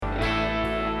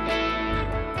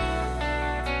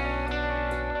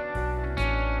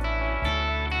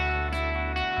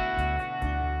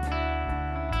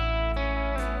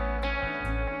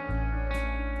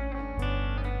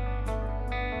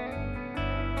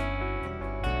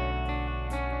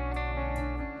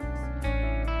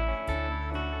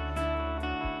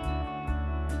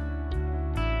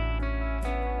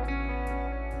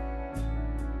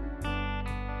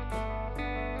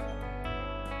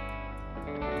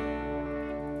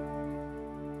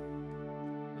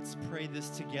let's pray this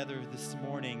together this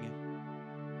morning.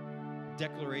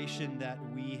 Declaration that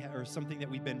or something that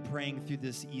we've been praying through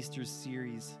this Easter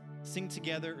series. Sing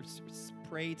together,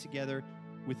 pray together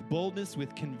with boldness,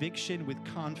 with conviction, with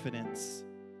confidence.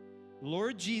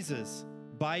 Lord Jesus,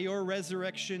 by your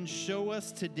resurrection, show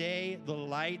us today the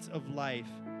light of life.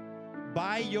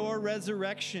 By your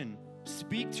resurrection,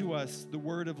 speak to us the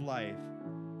word of life.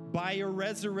 By your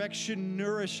resurrection,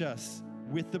 nourish us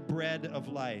with the bread of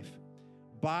life.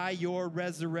 By your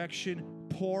resurrection,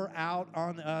 pour out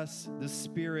on us the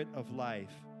Spirit of life.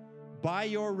 By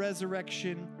your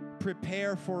resurrection,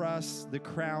 prepare for us the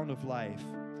crown of life.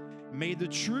 May the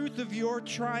truth of your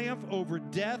triumph over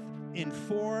death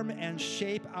inform and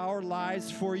shape our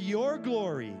lives for your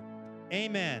glory.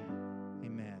 Amen.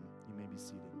 Amen. You may be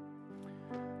seated.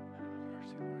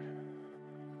 Mercy, Lord.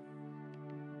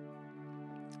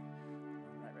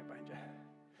 Right behind you.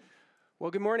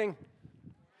 Well, good morning.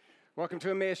 Welcome to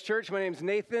Emmaus Church. My name's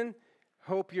Nathan.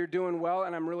 Hope you're doing well,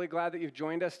 and I'm really glad that you've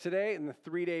joined us today in the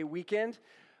 3-day weekend.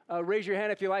 Raise your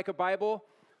hand if you like a Bible.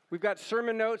 We've got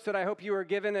sermon notes that I hope you were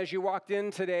given as you walked in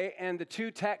today, and the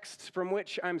two texts from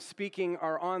which I'm speaking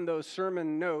are on those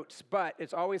sermon notes, but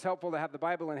it's always helpful to have the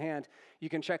Bible in hand. You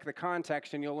can check the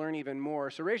context, and you'll learn even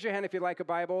more. So raise your hand if you like a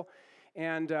Bible,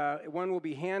 and one will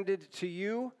be handed to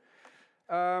you.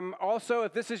 Also,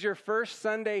 if this is your first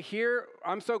Sunday here,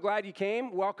 I'm so glad you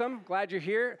came. Welcome. Glad you're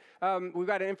here. We've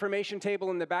got an information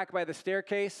table in the back by the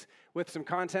staircase with some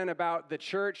content about the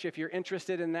church if you're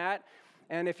interested in that.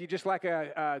 And if you just like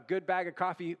a good bag of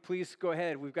coffee, please go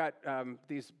ahead. We've got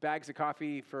these bags of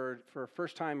coffee for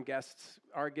first-time guests,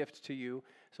 our gift to you.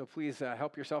 So please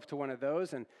help yourself to one of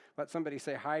those and let somebody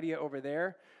say hi to you over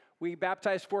there. We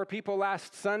baptized 4 people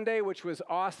last Sunday, which was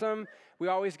awesome. We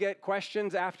always get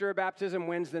questions after a baptism.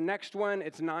 When's the next one?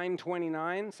 It's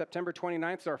 9/29, September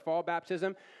 29th is our fall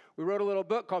baptism. We wrote a little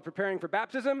book called Preparing for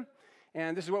Baptism,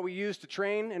 and this is what we use to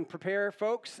train and prepare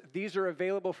folks. These are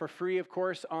available for free, of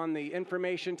course, on the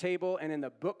information table and in the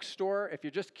bookstore. If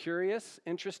you're just curious,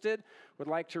 interested, would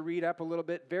like to read up a little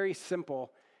bit, very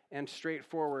simple and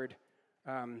straightforward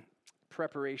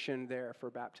preparation there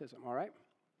for baptism, all right?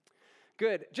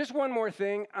 Good. Just one more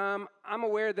thing. I'm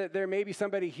aware that there may be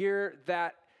somebody here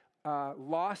that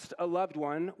lost a loved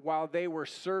one while they were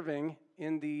serving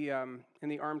in the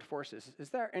armed forces. Is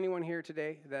there anyone here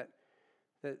today that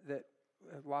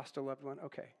lost a loved one?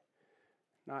 Okay,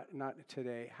 not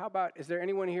today. How about, is there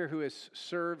anyone here who has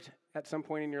served at some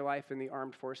point in your life in the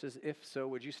armed forces? If so,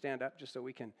 would you stand up just so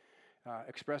we can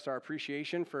express our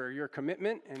appreciation for your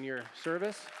commitment and your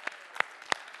service?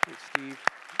 Thanks, Steve.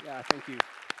 Yeah, thank you.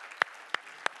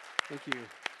 Thank you.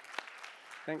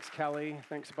 Thanks, Kelly.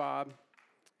 Thanks, Bob.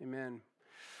 Amen.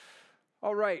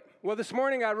 All right. Well, this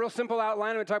morning, I got a real simple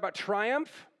outline. I'm going to talk about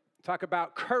triumph, talk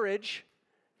about courage,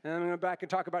 and I'm going to go back and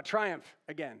talk about triumph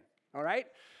again. All right?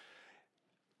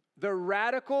 The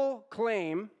radical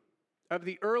claim of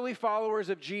the early followers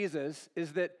of Jesus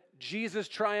is that Jesus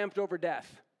triumphed over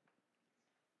death.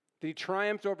 That he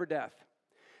triumphed over death.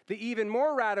 The even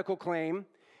more radical claim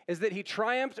is that he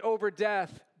triumphed over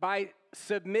death by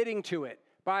submitting to it,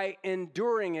 by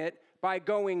enduring it, by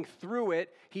going through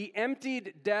it. He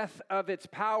emptied death of its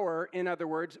power, in other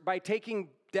words, by taking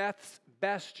death's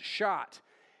best shot,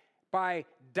 by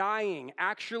dying,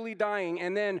 actually dying,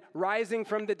 and then rising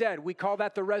from the dead. We call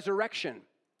that the resurrection.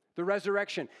 The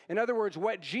resurrection. In other words,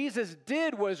 what Jesus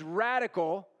did was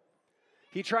radical.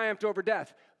 He triumphed over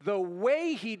death. The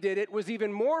way he did it was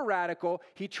even more radical.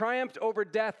 He triumphed over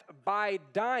death by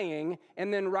dying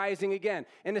and then rising again.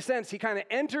 In a sense, he kind of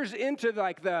enters into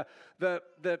like the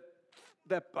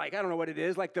like, I don't know what it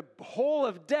is, like the hole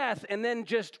of death, and then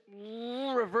just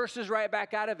reverses right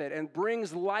back out of it and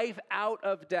brings life out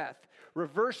of death,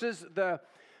 reverses the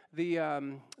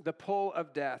pull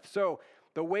of death. So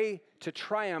the way to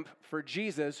triumph for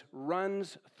Jesus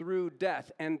runs through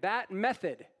death, and that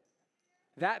method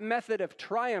of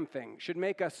triumphing should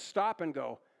make us stop and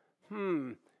go,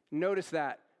 notice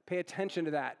that, pay attention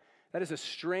to that. That is a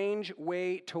strange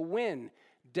way to win.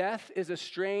 Death is a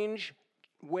strange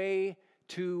way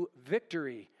to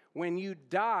victory. When you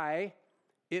die,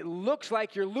 it looks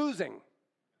like you're losing.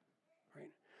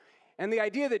 Right? And the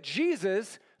idea that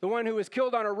Jesus, the one who was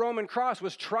killed on a Roman cross,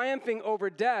 was triumphing over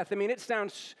death. I mean, it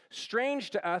sounds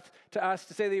strange to us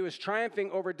to say that he was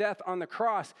triumphing over death on the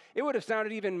cross. It would have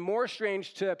sounded even more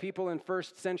strange to people in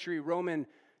first century Roman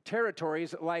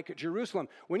territories like Jerusalem.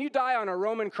 When you die on a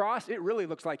Roman cross, it really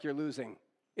looks like you're losing.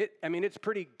 It's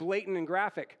pretty blatant and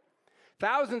graphic.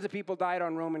 Thousands of people died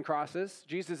on Roman crosses.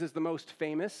 Jesus is the most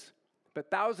famous, but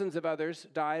thousands of others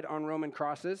died on Roman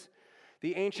crosses.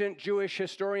 The ancient Jewish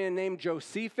historian named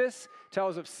Josephus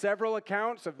tells of several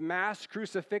accounts of mass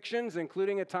crucifixions,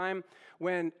 including a time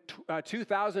when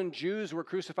 2,000 Jews were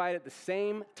crucified at the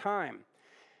same time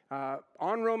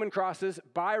on Roman crosses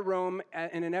by Rome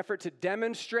in an effort to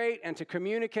demonstrate and to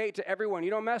communicate to everyone,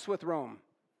 you don't mess with Rome.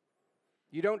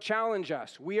 You don't challenge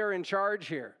us. We are in charge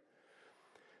here.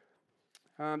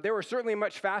 There were certainly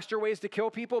much faster ways to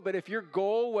kill people, but if your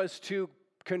goal was to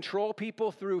control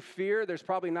people through fear, there's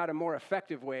probably not a more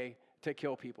effective way to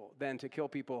kill people than to kill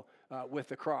people with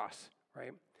the cross,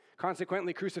 right?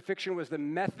 Consequently, crucifixion was the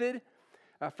method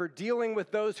for dealing with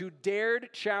those who dared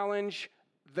challenge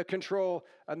the control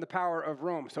and the power of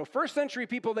Rome. So first century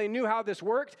people, they knew how this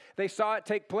worked. They saw it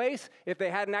take place. If they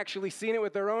hadn't actually seen it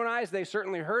with their own eyes, they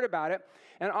certainly heard about it.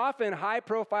 And often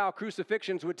high-profile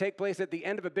crucifixions would take place at the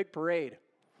end of a big parade.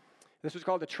 This was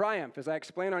called a triumph, as I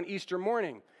explained on Easter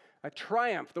morning. A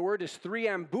triumph, the word is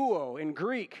thriambuo in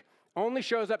Greek, only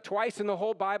shows up twice in the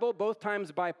whole Bible, both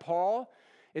times by Paul.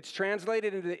 It's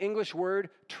translated into the English word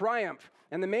triumph.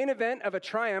 And the main event of a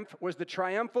triumph was the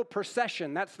triumphal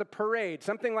procession. That's the parade,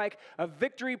 something like a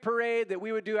victory parade that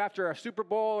we would do after a Super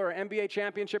Bowl or an NBA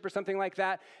championship or something like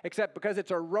that, except because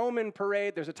it's a Roman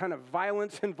parade, there's a ton of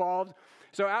violence involved.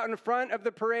 So out in front of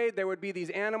the parade, there would be these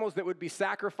animals that would be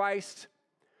sacrificed,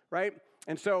 right?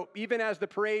 And so even as the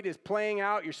parade is playing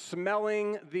out, you're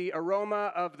smelling the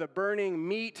aroma of the burning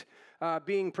meat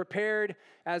being prepared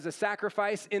as a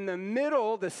sacrifice. In the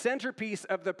middle, the centerpiece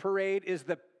of the parade is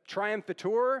the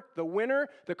triumphator, the winner,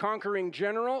 the conquering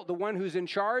general, the one who's in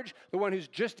charge, the one who's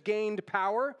just gained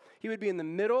power. He would be in the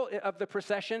middle of the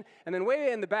procession. And then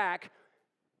way in the back,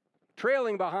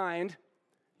 trailing behind,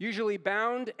 usually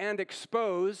bound and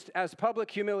exposed as public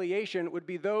humiliation, would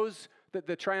be those that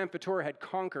the triumphator had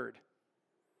conquered.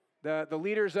 The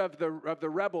leaders of the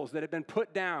rebels that had been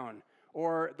put down,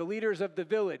 or the leaders of the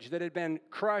village that had been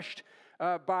crushed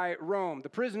by Rome, the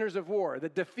prisoners of war, the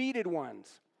defeated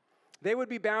ones. They would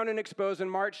be bound and exposed and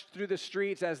marched through the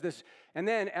streets as this, and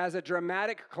then as a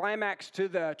dramatic climax to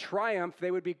the triumph,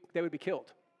 they would be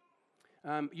killed,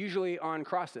 usually on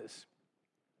crosses.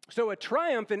 So a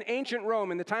triumph in ancient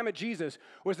Rome in the time of Jesus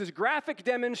was this graphic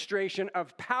demonstration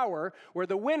of power where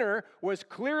the winner was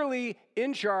clearly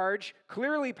in charge,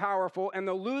 clearly powerful, and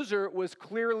the loser was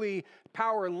clearly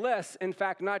powerless, in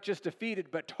fact, not just defeated,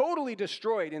 but totally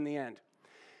destroyed in the end.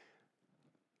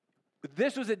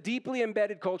 This was a deeply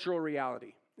embedded cultural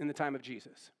reality in the time of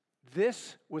Jesus.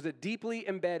 This was a deeply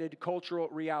embedded cultural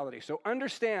reality. So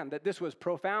understand that this was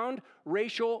profound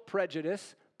racial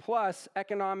prejudice plus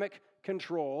economic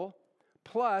control,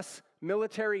 plus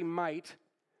military might,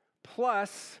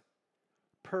 plus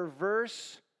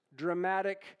perverse,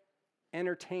 dramatic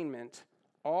entertainment,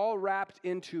 all wrapped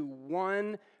into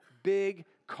one big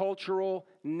cultural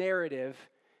narrative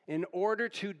in order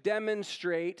to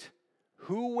demonstrate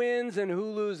who wins and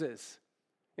who loses,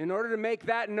 in order to make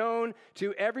that known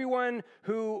to everyone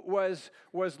who was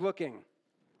looking.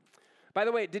 By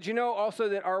the way, did you know also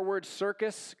that our word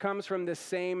circus comes from the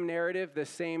same narrative, the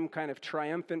same kind of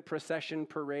triumphant procession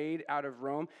parade out of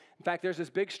Rome? In fact, there's this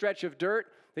big stretch of dirt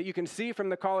that you can see from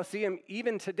the Colosseum.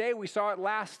 Even today, we saw it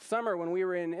last summer when we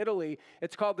were in Italy.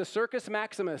 It's called the Circus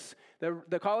Maximus.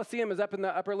 The Colosseum is up in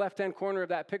the upper left-hand corner of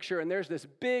that picture, and there's this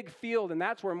big field, and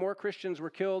that's where more Christians were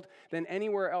killed than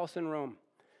anywhere else in Rome.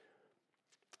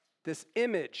 This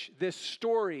image, this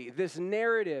story, this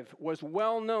narrative was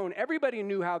well known. Everybody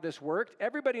knew how this worked.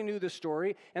 Everybody knew the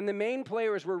story. And the main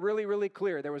players were really, really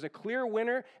clear. There was a clear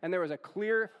winner and there was a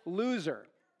clear loser.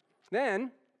 Then,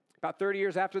 about 30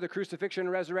 years after the crucifixion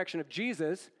and resurrection of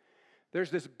Jesus, there's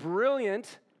this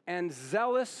brilliant and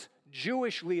zealous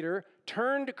Jewish leader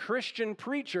turned Christian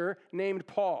preacher named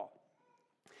Paul.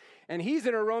 And he's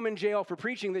in a Roman jail for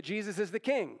preaching that Jesus is the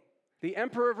king. The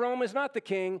emperor of Rome is not the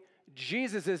king.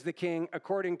 Jesus is the king,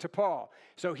 according to Paul.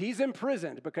 So he's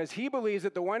imprisoned because he believes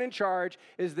that the one in charge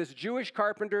is this Jewish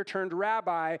carpenter turned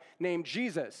rabbi named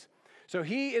Jesus. So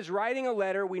he is writing a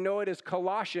letter, we know it as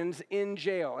Colossians, in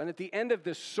jail. And at the end of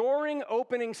the soaring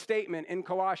opening statement in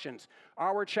Colossians,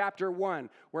 our chapter 1,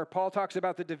 where Paul talks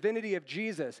about the divinity of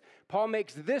Jesus, Paul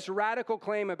makes this radical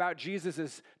claim about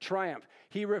Jesus' triumph,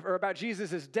 or about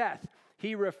Jesus' death.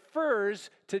 He refers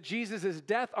to Jesus'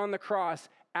 death on the cross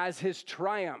as his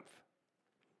triumph.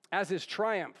 As his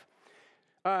triumph.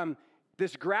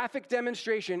 This graphic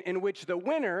demonstration in which the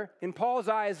winner, in Paul's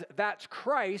eyes, that's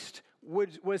Christ,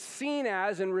 was seen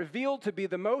as and revealed to be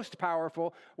the most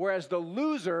powerful, whereas the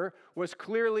loser was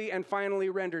clearly and finally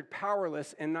rendered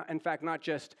powerless and, in fact, not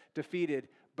just defeated,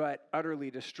 but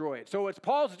utterly destroyed. So what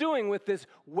Paul's doing with this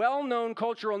well-known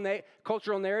cultural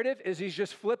narrative is he's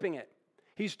just flipping it.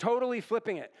 He's totally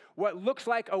flipping it. What looks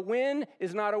like a win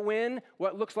is not a win.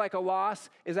 What looks like a loss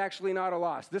is actually not a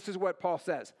loss. This is what Paul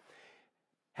says.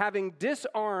 Having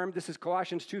disarmed, this is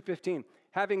Colossians 2:15,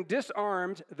 having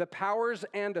disarmed the powers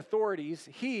and authorities,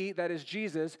 he, that is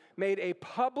Jesus, made a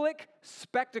public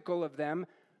spectacle of them,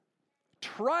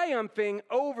 triumphing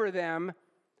over them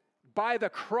by the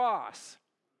cross.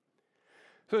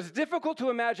 So it's difficult to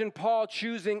imagine Paul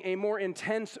choosing a more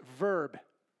intense verb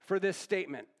for this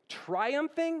statement.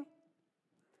 Triumphing?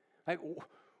 Like,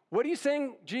 what are you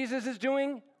saying Jesus is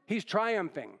doing? He's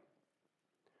triumphing.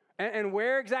 And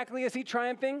where exactly is he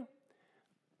triumphing?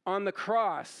 On the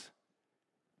cross,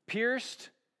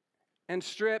 pierced and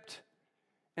stripped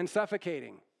and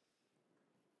suffocating.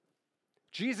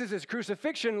 Jesus'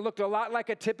 crucifixion looked a lot like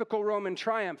a typical Roman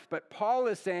triumph, but Paul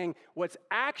is saying what's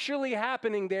actually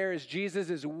happening there is Jesus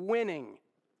is winning.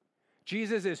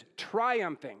 Jesus is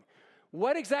triumphing.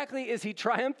 What exactly is he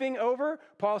triumphing over?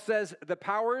 Paul says the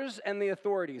powers and the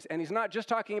authorities. And he's not just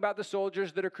talking about the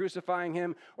soldiers that are crucifying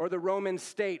him or the Roman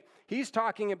state. He's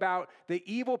talking about the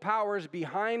evil powers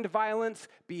behind violence,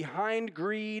 behind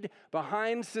greed,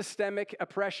 behind systemic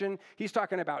oppression. He's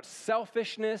talking about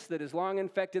selfishness that has long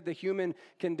infected the human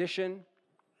condition.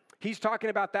 He's talking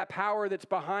about that power that's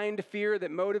behind fear,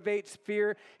 that motivates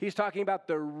fear. He's talking about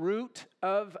the root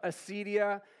of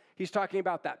acedia. He's talking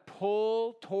about that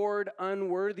pull toward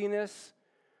unworthiness.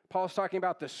 Paul's talking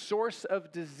about the source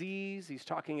of disease. He's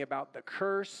talking about the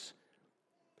curse.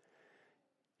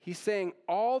 He's saying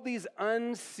all these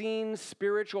unseen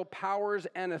spiritual powers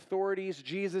and authorities,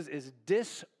 Jesus is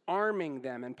disarming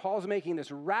them. And Paul's making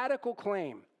this radical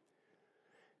claim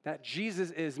that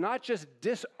Jesus is not just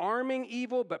disarming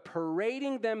evil, but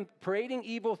parading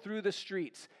evil through the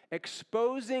streets,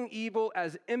 exposing evil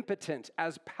as impotent,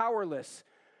 as powerless,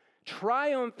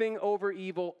 triumphing over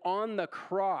evil on the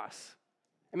cross.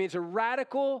 I mean, it's a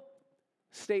radical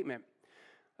statement.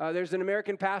 There's an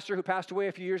American pastor who passed away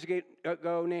a few years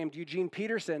ago named Eugene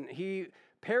Peterson. He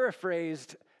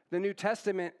paraphrased the New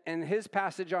Testament, and his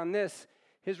passage on this,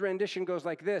 his rendition goes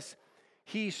like this.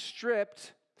 He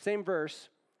stripped, same verse,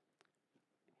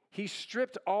 he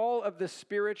stripped all of the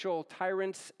spiritual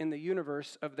tyrants in the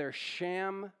universe of their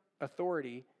sham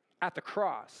authority at the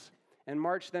cross and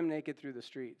marched them naked through the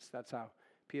streets. That's how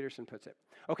Peterson puts it.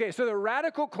 Okay, so the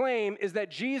radical claim is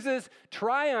that Jesus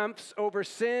triumphs over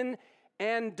sin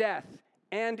and death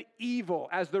and evil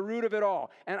as the root of it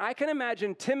all. And I can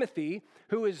imagine Timothy,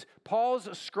 who is Paul's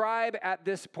scribe at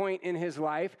this point in his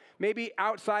life, maybe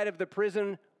outside of the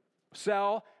prison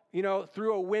cell,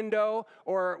 through a window,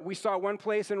 or we saw one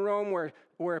place in Rome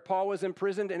where Paul was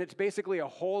imprisoned, and it's basically a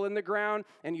hole in the ground,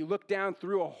 and you look down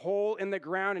through a hole in the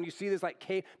ground, and you see this like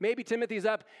cave. Maybe Timothy's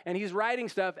up, and he's writing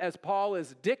stuff as Paul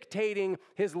is dictating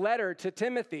his letter to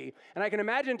Timothy. And I can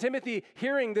imagine Timothy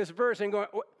hearing this verse and going,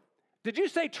 did you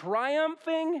say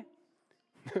triumphing?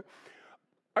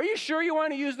 Are you sure you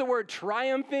want to use the word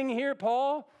triumphing here,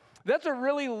 Paul? That's a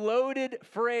really loaded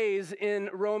phrase in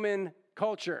Roman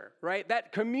culture, right?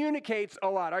 That communicates a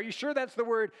lot. Are you sure that's the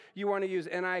word you want to use?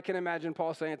 And I can imagine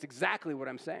Paul saying, it's exactly what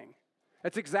I'm saying.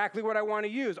 That's exactly what I want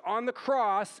to use. On the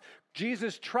cross,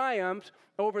 Jesus triumphed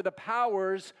over the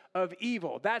powers of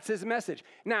evil. That's his message.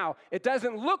 Now, it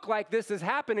doesn't look like this is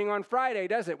happening on Friday,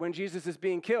 does it, when Jesus is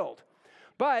being killed?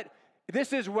 But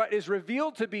this is what is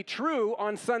revealed to be true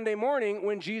on Sunday morning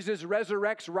when Jesus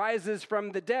resurrects, rises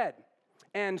from the dead.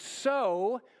 And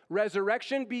so,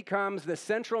 resurrection becomes the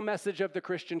central message of the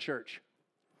Christian church.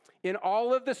 In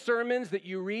all of the sermons that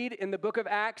you read in the book of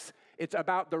Acts, it's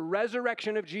about the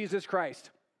resurrection of Jesus Christ.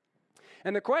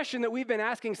 And the question that we've been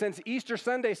asking since Easter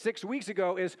Sunday 6 weeks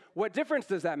ago is, what difference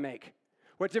does that make?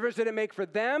 What difference did it make for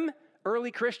them,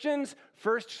 early Christians,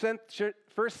 first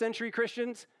century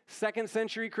Christians, second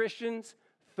century Christians,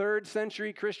 third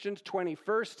century Christians,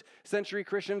 21st century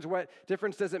Christians? What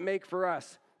difference does it make for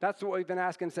us? That's what we've been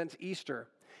asking since Easter.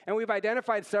 And we've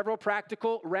identified several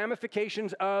practical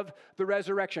ramifications of the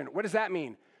resurrection. What does that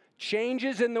mean?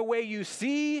 Changes in the way you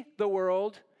see the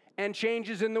world and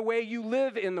changes in the way you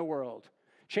live in the world.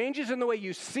 Changes in the way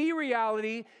you see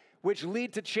reality, which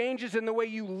lead to changes in the way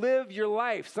you live your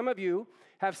life. Some of you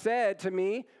have said to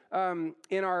me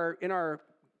in our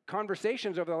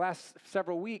conversations over the last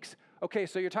several weeks, okay,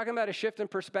 so you're talking about a shift in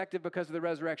perspective because of the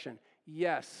resurrection.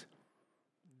 Yes,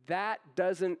 that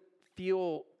doesn't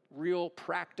feel real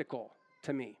practical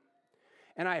to me.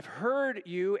 And I've heard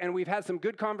you, and we've had some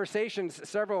good conversations,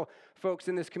 several folks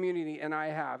in this community, and I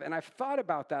have, and I've thought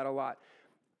about that a lot.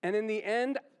 And in the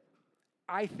end,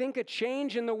 I think a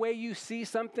change in the way you see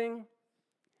something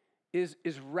is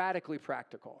radically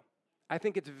practical. I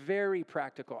think it's very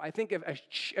practical. I think if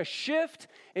a shift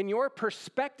in your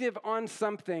perspective on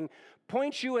something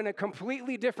points you in a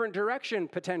completely different direction,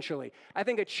 potentially. I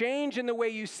think a change in the way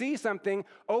you see something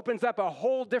opens up a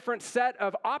whole different set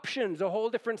of options, a whole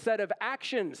different set of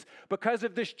actions because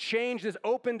of this change, this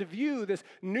opened view, this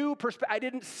new perspective. I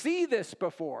didn't see this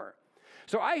before.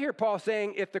 So I hear Paul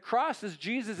saying, if the cross is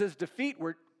Jesus' defeat,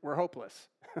 we're hopeless.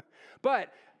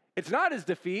 But it's not his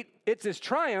defeat, it's his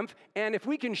triumph. And if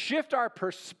we can shift our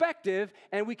perspective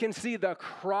and we can see the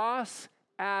cross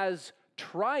as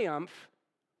triumph,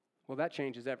 well, that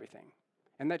changes everything.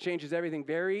 And that changes everything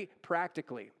very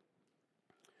practically.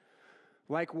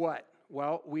 Like what?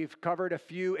 Well, we've covered a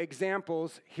few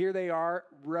examples. Here they are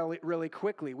really, really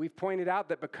quickly. We've pointed out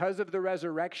that because of the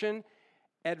resurrection,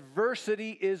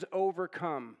 adversity is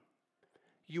overcome.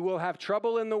 You will have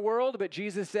trouble in the world, but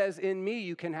Jesus says, in me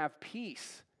you can have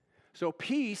peace. So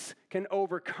peace can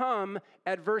overcome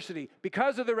adversity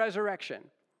because of the resurrection.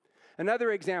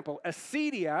 Another example,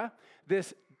 acedia,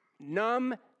 this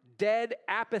numb, dead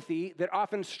apathy that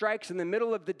often strikes in the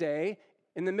middle of the day,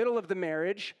 in the middle of the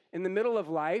marriage, in the middle of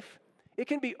life, it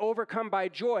can be overcome by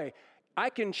joy. I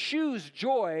can choose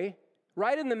joy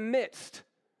right in the midst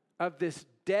of this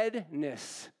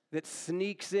deadness that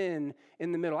sneaks in the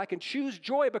middle. I can choose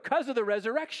joy because of the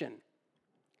resurrection.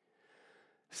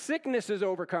 Sickness is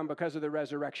overcome because of the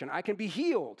resurrection. I can be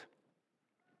healed.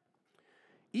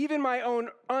 Even my own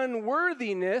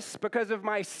unworthiness because of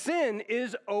my sin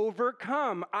is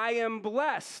overcome. I am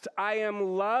blessed. I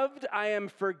am loved. I am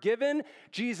forgiven.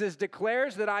 Jesus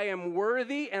declares that I am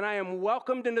worthy and I am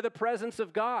welcomed into the presence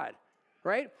of God,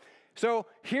 right? So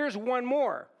here's one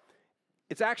more.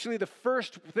 It's actually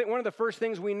one of the first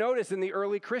things we notice in the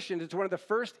early Christians. It's one of the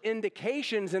first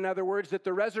indications, in other words, that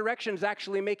the resurrection is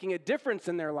actually making a difference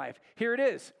in their life. Here it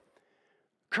is.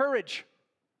 Courage.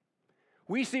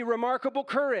 We see remarkable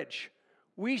courage.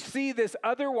 We see this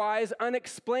otherwise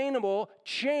unexplainable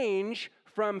change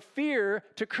from fear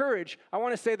to courage. I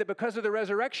want to say that because of the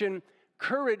resurrection,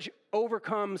 courage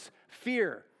overcomes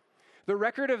fear. The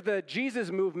record of the Jesus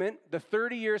movement, the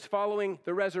 30 years following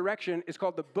the resurrection, is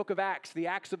called the Book of Acts, the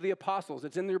Acts of the Apostles.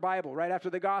 It's in your Bible, right after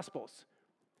the Gospels.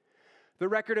 The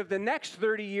record of the next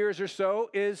 30 years or so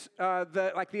is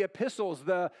the epistles,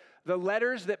 the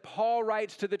letters that Paul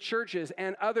writes to the churches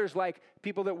and others like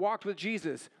people that walked with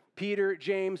Jesus, Peter,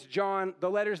 James, John,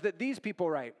 the letters that these people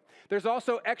write. There's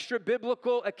also extra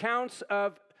biblical accounts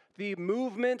of the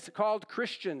movement called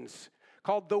Christians,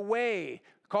 called the Way,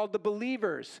 called the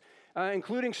Believers,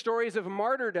 including stories of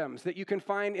martyrdoms that you can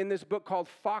find in this book called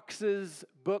Fox's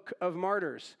Book of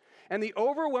Martyrs. And the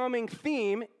overwhelming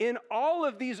theme in all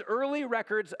of these early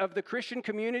records of the Christian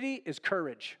community is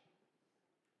courage.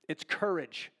 It's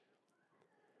courage.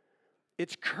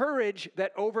 It's courage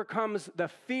that overcomes the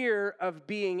fear of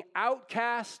being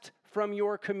outcast from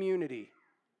your community.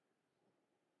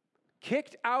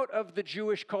 Kicked out of the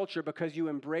Jewish culture because you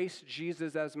embrace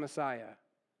Jesus as Messiah.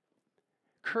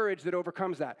 Courage that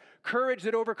overcomes that. Courage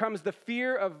that overcomes the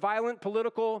fear of violent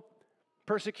political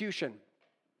persecution,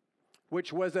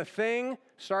 which was a thing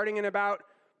starting in about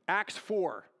Acts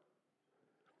 4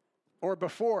 or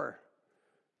before.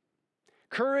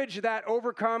 Courage that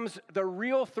overcomes the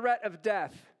real threat of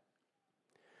death.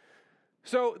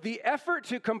 So the effort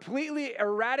to completely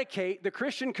eradicate the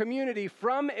Christian community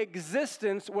from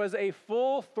existence was a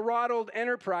full-throttled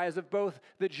enterprise of both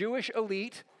the Jewish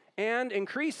elite and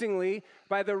increasingly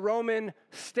by the Roman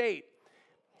state.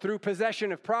 Through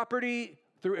possession of property,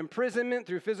 through imprisonment,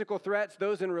 through physical threats,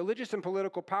 those in religious and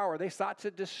political power, they sought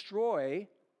to destroy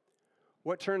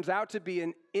what turns out to be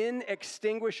an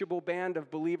inextinguishable band of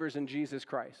believers in Jesus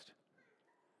Christ.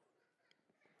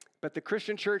 But the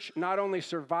Christian church not only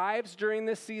survives during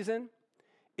this season,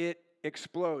 it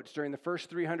explodes during the first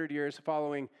 300 years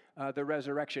following the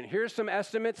resurrection. Here's some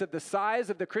estimates of the size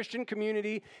of the Christian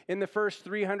community in the first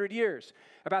 300 years.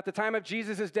 About the time of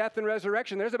Jesus' death and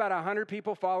resurrection, there's about 100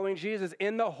 people following Jesus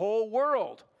in the whole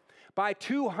world. By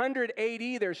 200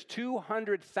 AD, there's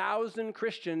 200,000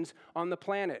 Christians on the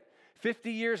planet.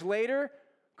 50 years later,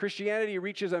 Christianity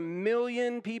reaches 1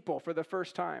 million people for the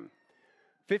first time.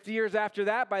 50 years after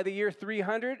that, by the year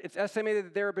 300, it's estimated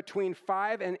that there are between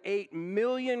 5 and 8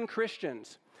 million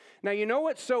Christians. Now, you know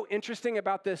what's so interesting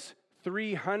about this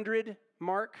 300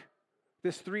 mark,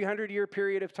 this 300-year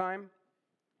period of time?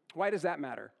 Why does that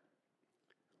matter?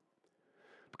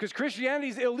 Because Christianity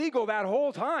is illegal that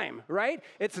whole time, right?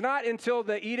 It's not until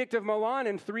the Edict of Milan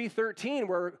in 313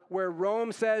 where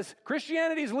Rome says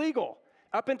Christianity is legal.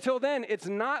 Up until then, it's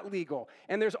not legal,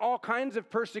 and there's all kinds of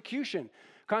persecution.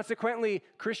 Consequently,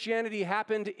 Christianity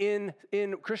happened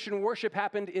Christian worship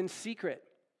happened in secret.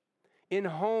 in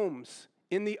homes,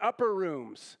 in the upper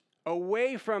rooms,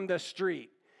 away from the street,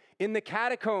 in the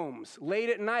catacombs, late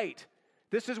at night.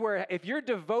 This is where, if your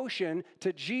devotion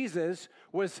to Jesus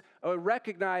was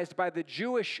recognized by the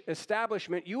Jewish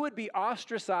establishment, you would be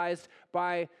ostracized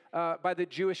by the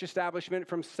Jewish establishment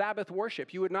from Sabbath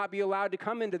worship. You would not be allowed to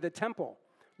come into the temple.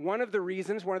 One of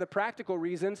the practical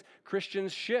reasons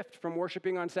Christians shift from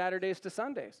worshiping on Saturdays to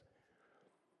Sundays.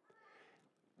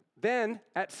 Then,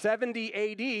 at 70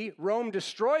 AD, Rome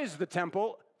destroys the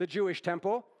temple, the Jewish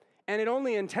temple, and it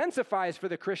only intensifies for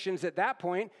the Christians at that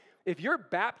point. If your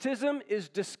baptism is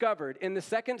discovered in the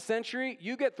 2nd century,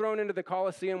 you get thrown into the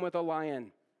Colosseum with a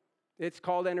lion. It's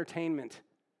called entertainment.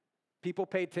 People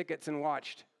paid tickets and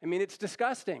watched. I mean, it's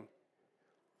disgusting.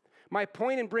 My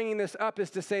point in bringing this up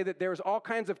is to say that there's all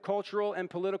kinds of cultural and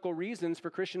political reasons for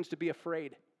Christians to be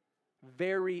afraid.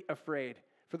 Very afraid,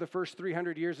 for the first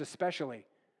 300 years especially.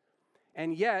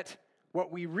 And yet,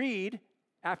 what we read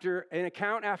after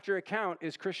after account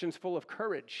is Christians full of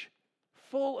courage.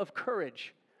 Full of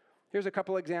courage. Here's a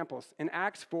couple examples. In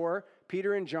Acts 4,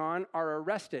 Peter and John are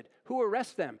arrested. Who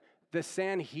arrests them? The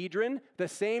Sanhedrin, the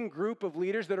same group of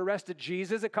leaders that arrested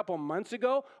Jesus a couple months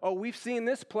ago. Oh, we've seen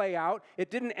this play out. It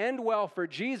didn't end well for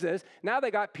Jesus. Now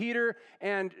they got Peter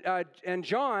and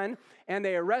John, and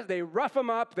they rough them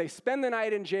up. They spend the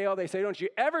night in jail. They say, don't you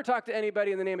ever talk to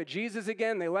anybody in the name of Jesus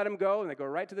again. They let them go, and they go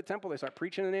right to the temple. They start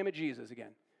preaching in the name of Jesus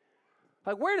again.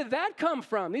 Like, where did that come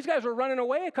from? These guys were running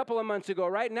away a couple of months ago.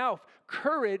 Right now,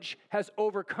 courage has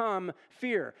overcome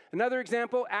fear. Another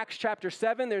example, Acts chapter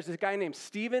 7, there's this guy named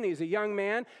Stephen. He's a young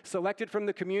man selected from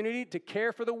the community to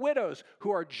care for the widows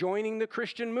who are joining the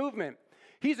Christian movement.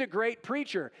 He's a great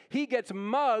preacher. He gets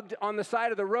mugged on the side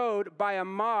of the road by a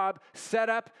mob set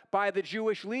up by the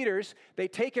Jewish leaders. They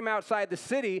take him outside the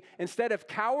city. Instead of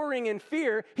cowering in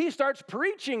fear, he starts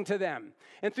preaching to them.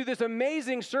 And through this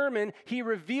amazing sermon, he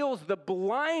reveals the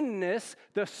blindness,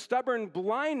 the stubborn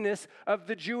blindness of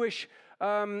the Jewish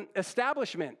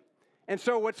establishment. And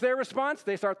so what's their response?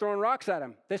 They start throwing rocks at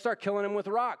him. They start killing him with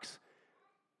rocks.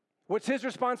 What's his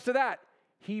response to that?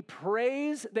 He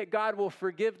prays that God will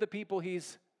forgive the people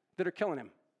that are killing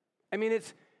him. I mean,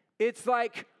 it's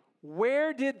like,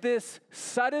 where did this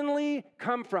suddenly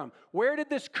come from? Where did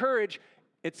this courage?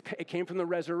 It came from the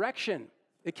resurrection.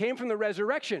 It came from the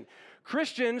resurrection.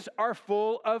 Christians are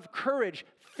full of courage.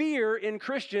 Fear in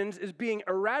Christians is being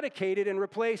eradicated and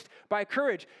replaced by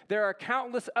courage. There are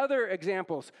countless other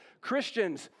examples.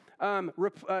 Christians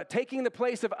taking the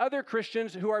place of other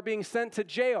Christians who are being sent to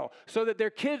jail so that their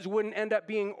kids wouldn't end up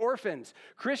being orphans.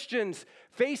 Christians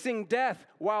facing death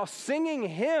while singing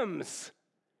hymns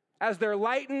as they're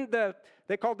lighting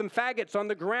they called them faggots on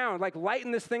the ground, like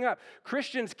lighten this thing up.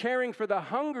 Christians caring for the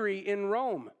hungry in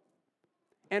Rome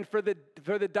and for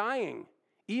the dying.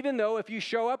 Even though if you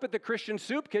show up at the Christian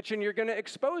soup kitchen, you're going to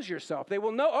expose yourself. They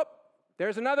will know, oh,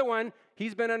 there's another one.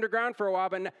 He's been underground for a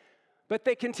while, but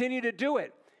they continue to do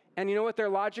it. And you know what their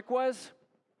logic was?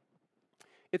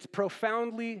 It's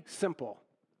profoundly simple,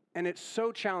 and it's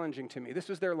so challenging to me. This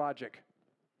was their logic,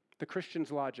 the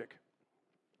Christian's logic.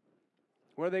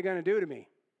 What are they going to do to me?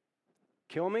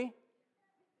 Kill me?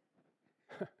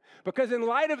 Because in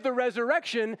light of the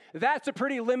resurrection, that's a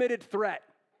pretty limited threat.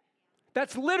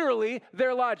 That's literally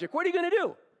their logic. What are you going to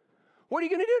do? What are you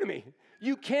going to do to me?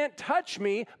 You can't touch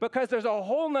me because there's a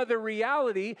whole nother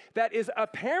reality that is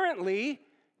apparently...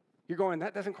 You're going,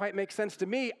 that doesn't quite make sense to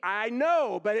me. I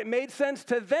know, but it made sense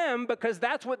to them because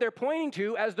that's what they're pointing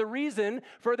to as the reason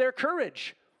for their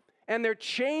courage and their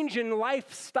change in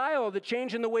lifestyle, the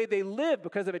change in the way they live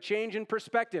because of a change in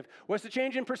perspective. What's the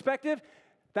change in perspective?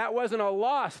 That wasn't a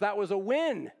loss. That was a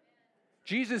win.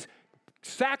 Jesus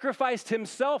sacrificed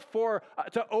himself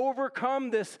to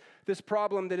overcome this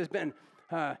problem that has been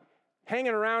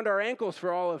hanging around our ankles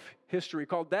for all of history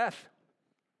called death.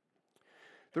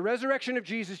 The resurrection of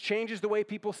Jesus changes the way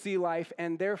people see life,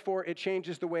 and therefore it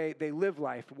changes the way they live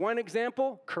life. One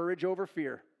example, courage over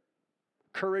fear.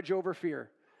 Courage over fear.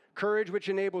 Courage which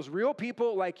enables real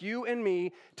people like you and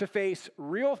me to face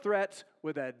real threats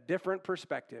with a different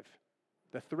perspective.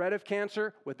 The threat of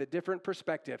cancer with a different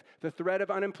perspective. The threat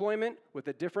of unemployment with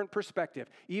a different perspective.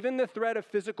 Even the threat of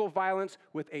physical violence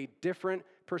with a different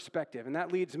perspective. And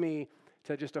that leads me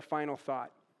to just a final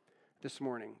thought this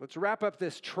morning. Let's wrap up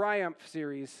this Triumph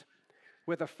series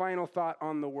with a final thought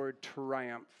on the word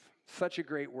triumph. Such a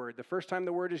great word. The first time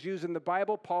the word is used in the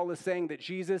Bible, Paul is saying that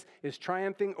Jesus is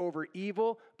triumphing over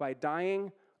evil by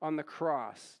dying on the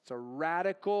cross. It's a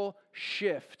radical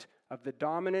shift of the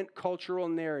dominant cultural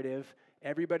narrative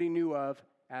everybody knew of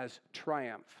as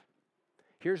triumph.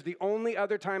 Here's the only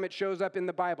other time it shows up in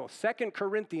the Bible, 2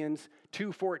 Corinthians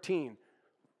 2:14.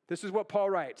 This is what Paul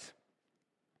writes.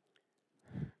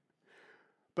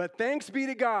 But thanks be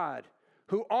to God,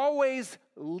 who always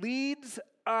leads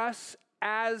us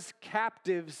as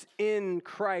captives in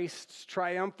Christ's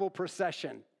triumphal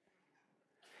procession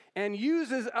and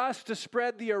uses us to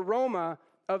spread the aroma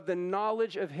of the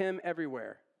knowledge of him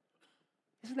everywhere.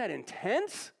 Isn't that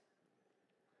intense?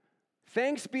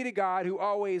 Thanks be to God who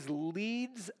always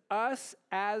leads us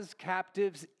as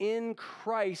captives in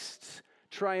Christ's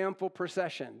triumphal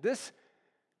procession. This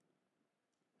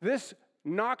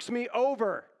knocks me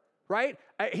over, right?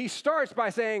 He starts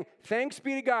by saying, thanks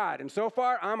be to God. And so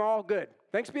far, I'm all good.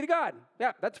 Thanks be to God.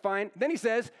 Yeah, that's fine. Then he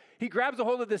says, he grabs a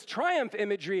hold of this triumph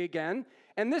imagery again,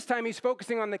 and this time he's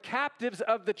focusing on the captives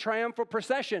of the triumphal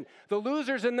procession, the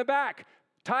losers in the back,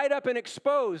 tied up and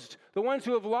exposed, the ones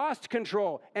who have lost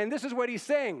control. And this is what he's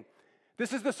saying.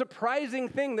 This is the surprising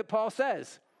thing that Paul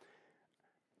says.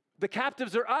 The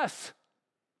captives are us.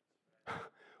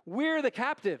 We're the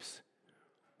captives,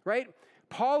 right?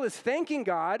 Paul is thanking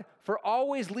God for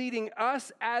always leading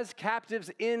us as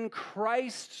captives in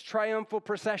Christ's triumphal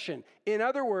procession. In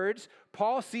other words,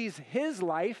 Paul sees his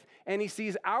life and he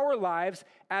sees our lives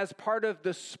as part of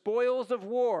the spoils of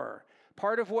war,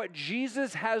 part of what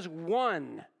Jesus has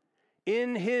won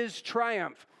in his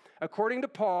triumph. According to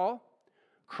Paul,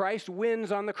 Christ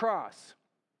wins on the cross.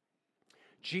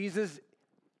 Jesus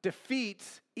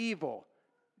defeats evil.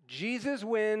 Jesus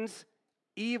wins,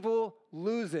 evil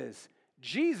loses.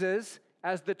 Jesus,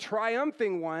 as the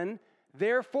triumphing one,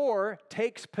 therefore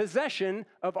takes possession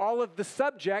of all of the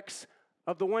subjects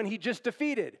of the one he just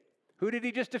defeated. Who did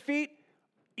he just defeat?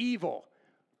 Evil.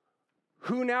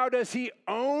 Who now does he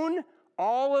own?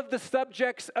 All of the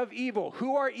subjects of evil.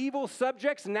 Who are evil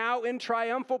subjects now in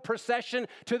triumphal procession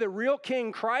to the real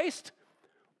King Christ?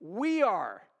 We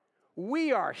are.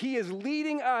 We are. He is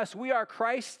leading us. We are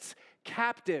Christ's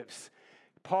captives.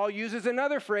 Paul uses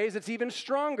another phrase that's even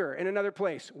stronger in another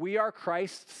place. We are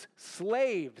Christ's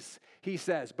slaves, he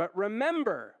says. But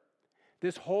remember,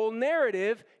 this whole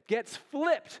narrative gets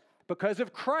flipped because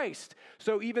of Christ.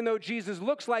 So even though Jesus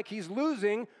looks like he's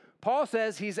losing, Paul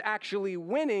says he's actually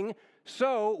winning.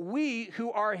 So we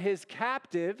who are his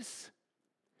captives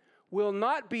will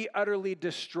not be utterly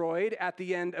destroyed at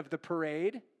the end of the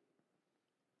parade.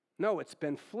 No, it's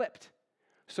been flipped.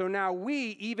 So now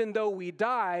we, even though we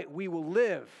die, we will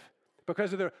live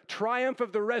because of the triumph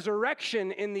of the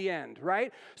resurrection in the end,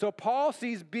 right? So Paul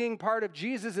sees being part of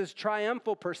Jesus'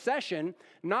 triumphal procession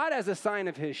not as a sign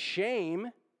of his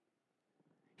shame.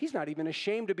 He's not even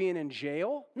ashamed of being in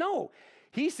jail. No,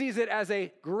 he sees it as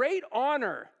a great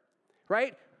honor,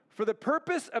 right? For the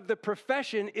purpose of the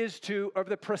procession is to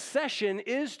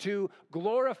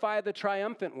glorify the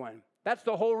triumphant one. That's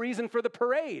the whole reason for the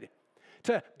parade.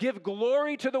 To give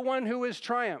glory to the one who has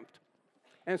triumphed.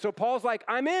 And so Paul's like,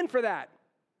 I'm in for that.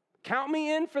 Count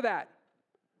me in for that.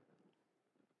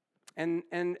 And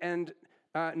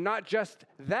not just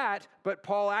that, but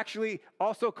Paul actually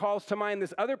also calls to mind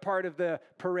this other part of the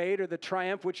parade or the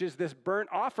triumph, which is this burnt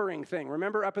offering thing.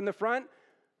 Remember up in the front?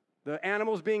 The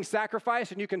animal's being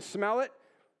sacrificed and you can smell it.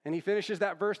 And he finishes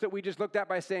that verse that we just looked at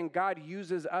by saying, God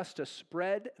uses us to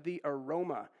spread the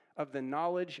aroma of the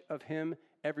knowledge of him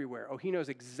everywhere. Oh, he knows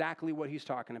exactly what he's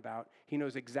talking about. He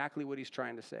knows exactly what he's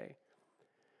trying to say.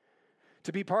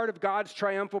 To be part of God's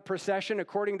triumphal procession,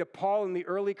 according to Paul and the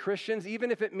early Christians,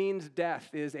 even if it means death,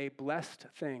 is a blessed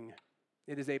thing.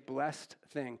 It is a blessed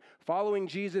thing. Following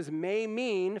Jesus may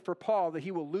mean for Paul that he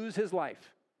will lose his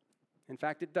life. In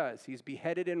fact, it does. He's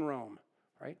beheaded in Rome,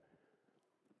 right?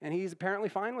 And he's apparently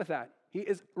fine with that. He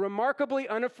is remarkably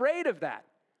unafraid of that.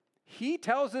 He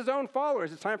tells his own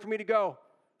followers, it's time for me to go.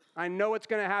 I know it's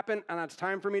going to happen, and it's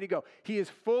time for me to go. He is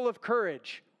full of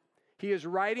courage. He is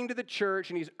writing to the church,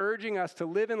 and he's urging us to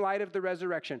live in light of the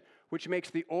resurrection, which makes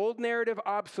the old narrative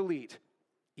obsolete.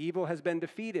 Evil has been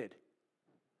defeated.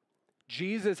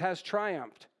 Jesus has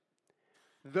triumphed.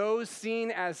 Those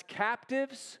seen as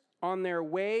captives on their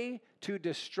way to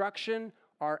destruction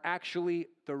are actually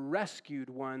the rescued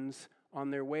ones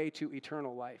on their way to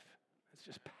eternal life. It's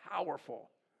just powerful.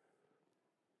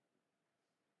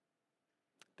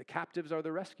 The captives are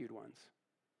the rescued ones.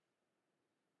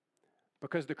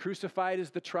 Because the crucified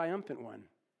is the triumphant one.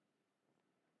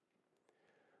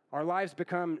 Our lives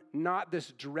become not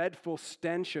this dreadful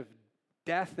stench of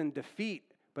death and defeat,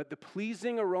 but the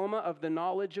pleasing aroma of the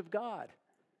knowledge of God.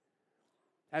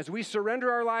 As we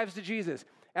surrender our lives to Jesus,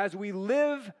 as we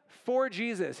live for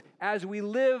Jesus, as we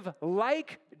live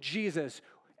like Jesus,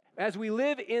 as we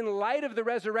live in light of the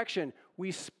resurrection,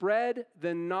 we spread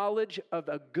the knowledge of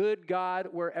a good God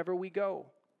wherever we go.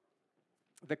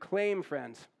 The claim,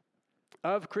 friends,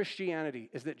 of Christianity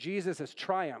is that Jesus has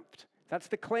triumphed. That's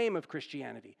the claim of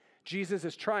Christianity. Jesus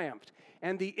has triumphed.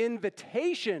 And the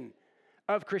invitation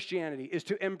of Christianity is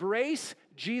to embrace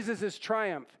Jesus'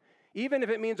 triumph, even if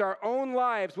it means our own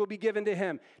lives will be given to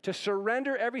him, to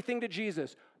surrender everything to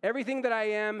Jesus. Everything that I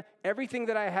am, everything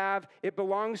that I have, it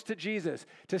belongs to Jesus.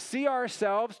 To see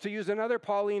ourselves, to use another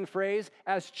Pauline phrase,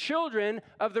 as children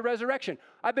of the resurrection.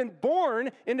 I've been born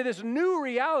into this new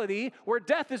reality where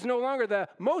death is no longer the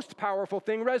most powerful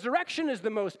thing. Resurrection is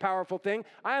the most powerful thing.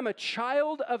 I am a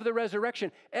child of the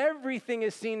resurrection. Everything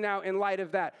is seen now in light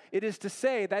of that. It is to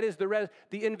say, that is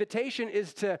the invitation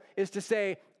is to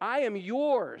say, I am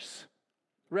yours,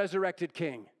 resurrected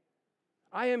King.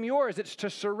 I am yours. It's to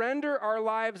surrender our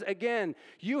lives again.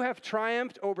 You have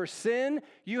triumphed over sin.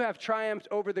 You have triumphed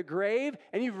over the grave,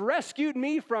 and you've rescued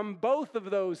me from both of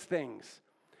those things.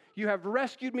 You have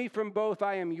rescued me from both.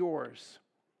 I am yours.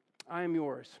 I am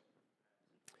yours.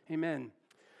 Amen.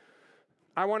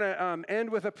 I want to end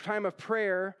with a time of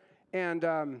prayer,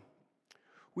 and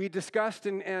we discussed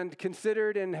and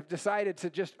considered and have decided to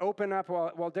just open up,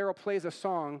 while Daryl plays a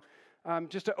song,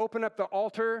 just to open up the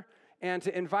altar and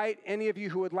to invite any of you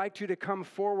who would like to come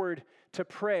forward to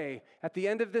pray at the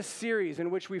end of this series in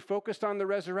which we focused on the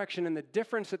resurrection and the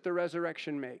difference that the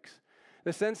resurrection makes.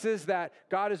 The sense is that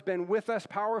God has been with us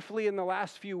powerfully in the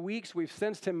last few weeks. We've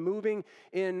sensed him moving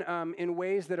in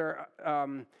ways that are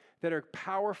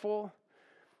powerful.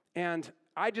 And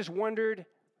I just wondered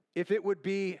if it would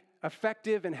be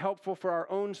effective and helpful for our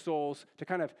own souls to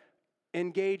kind of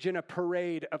engage in a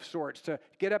parade of sorts, to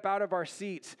get up out of our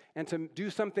seats and to do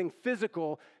something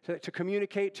physical to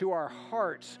communicate to our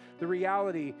hearts the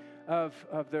reality of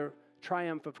the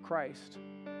triumph of Christ.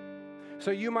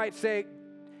 So you might say,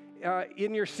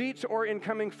 in your seats or in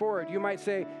coming forward, you might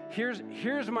say,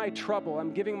 here's my trouble.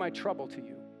 I'm giving my trouble to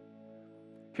you.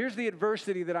 Here's the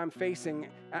adversity that I'm facing,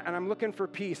 and I'm looking for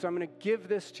peace, so I'm going to give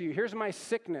this to you. Here's my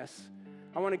sickness.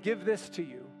 I want to give this to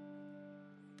you.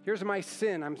 Here's my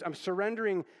sin. I'm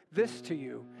surrendering this to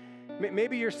you.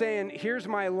 Maybe you're saying, here's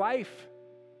my life.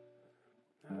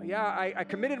 I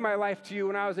committed my life to you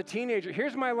when I was a teenager.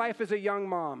 Here's my life as a young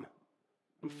mom.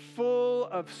 I'm full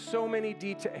of so many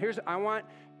details. I'm going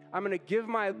to give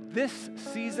this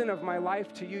season of my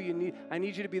life to you. I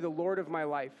need you to be the Lord of my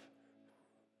life.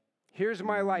 Here's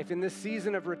my life in this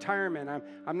season of retirement.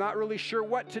 I'm not really sure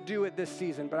what to do at this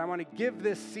season, but I want to give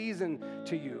this season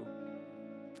to you.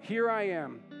 Here I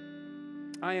am.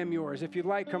 I am yours. If you'd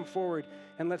like, come forward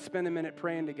and let's spend a minute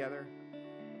praying together.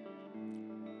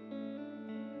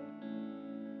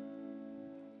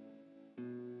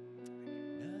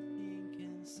 Nothing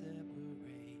can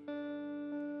separate,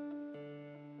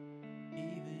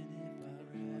 even if I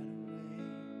ran away.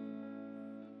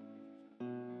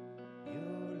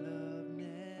 Your love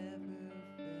never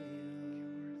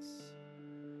fails.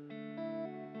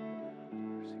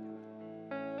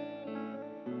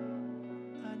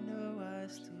 I know I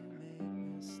still make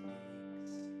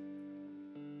mistakes.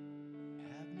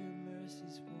 Have new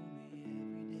mercies for me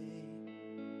every day.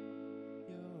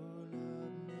 Your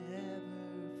love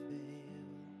never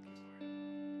fails.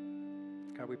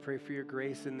 God, we pray for your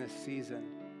grace in this season.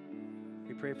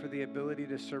 We pray for the ability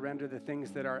to surrender the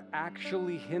things that are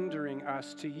actually hindering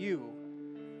us to you.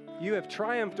 You have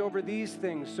triumphed over these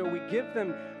things, so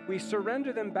we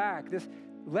surrender them back.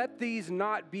 Let these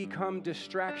not become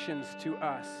distractions to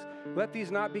us. Let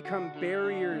these not become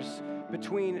barriers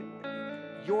between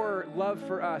your love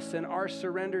for us and our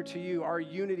surrender to you, our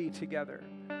unity together.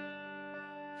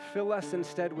 Fill us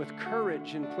instead with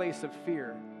courage in place of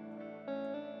fear.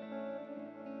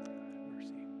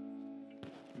 Mercy.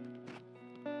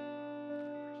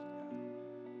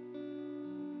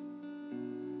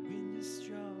 Wind is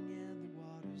strong and the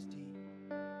water's deep.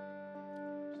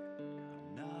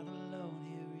 I'm not alone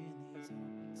here in these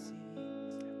open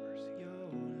seas. Your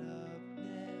love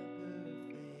never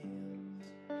fails.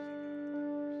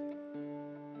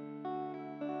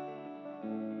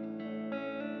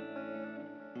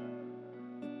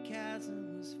 The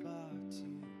chasm was far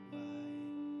too wide.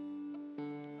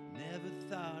 Never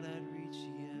thought I'd reach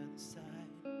the other side.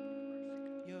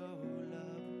 Your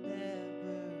love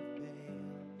never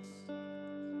fails.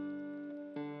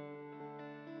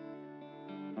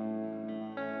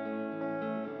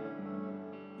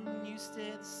 And you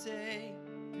stay the same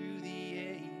through the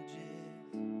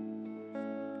ages.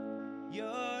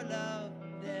 Your love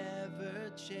never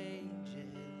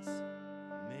changes.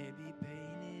 Maybe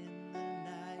pain in the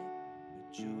night,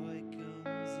 but joy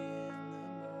comes in the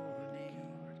morning.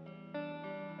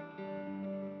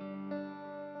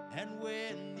 And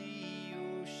when the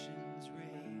oceans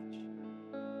rage,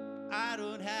 I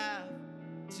don't have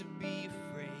to be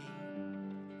afraid,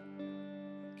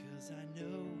 'cause I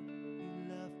know you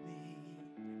love me.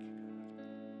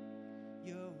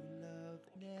 Your love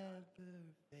never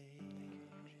fades.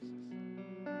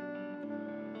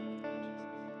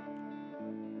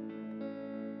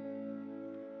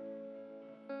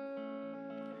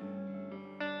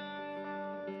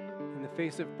 In the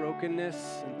face of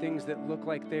brokenness and things that look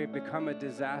like they've become a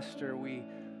disaster, we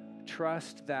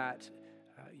trust that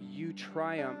you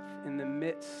triumph in the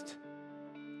midst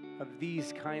of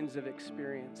these kinds of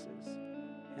experiences.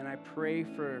 And I pray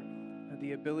for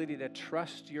the ability to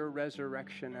trust your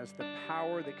resurrection as the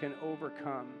power that can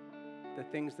overcome the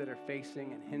things that are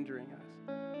facing and hindering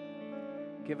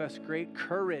us. Give us great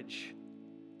courage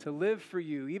to live for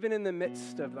you, even in the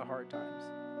midst of the hard times.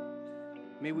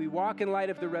 May we walk in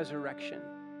light of the resurrection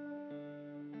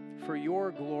for your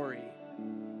glory,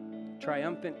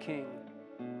 triumphant King.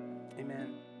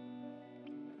 Amen.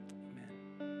 Amen.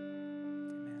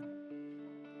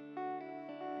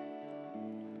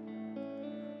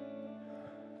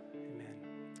 Amen.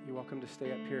 You're welcome to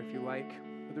stay up here if you like.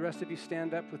 Would the rest of you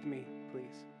stand up with me,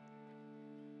 please?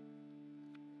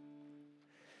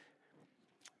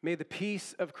 May the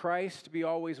peace of Christ be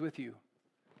always with you.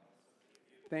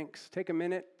 Thanks. Take a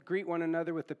minute, greet one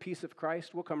another with the peace of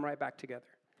Christ. We'll come right back together.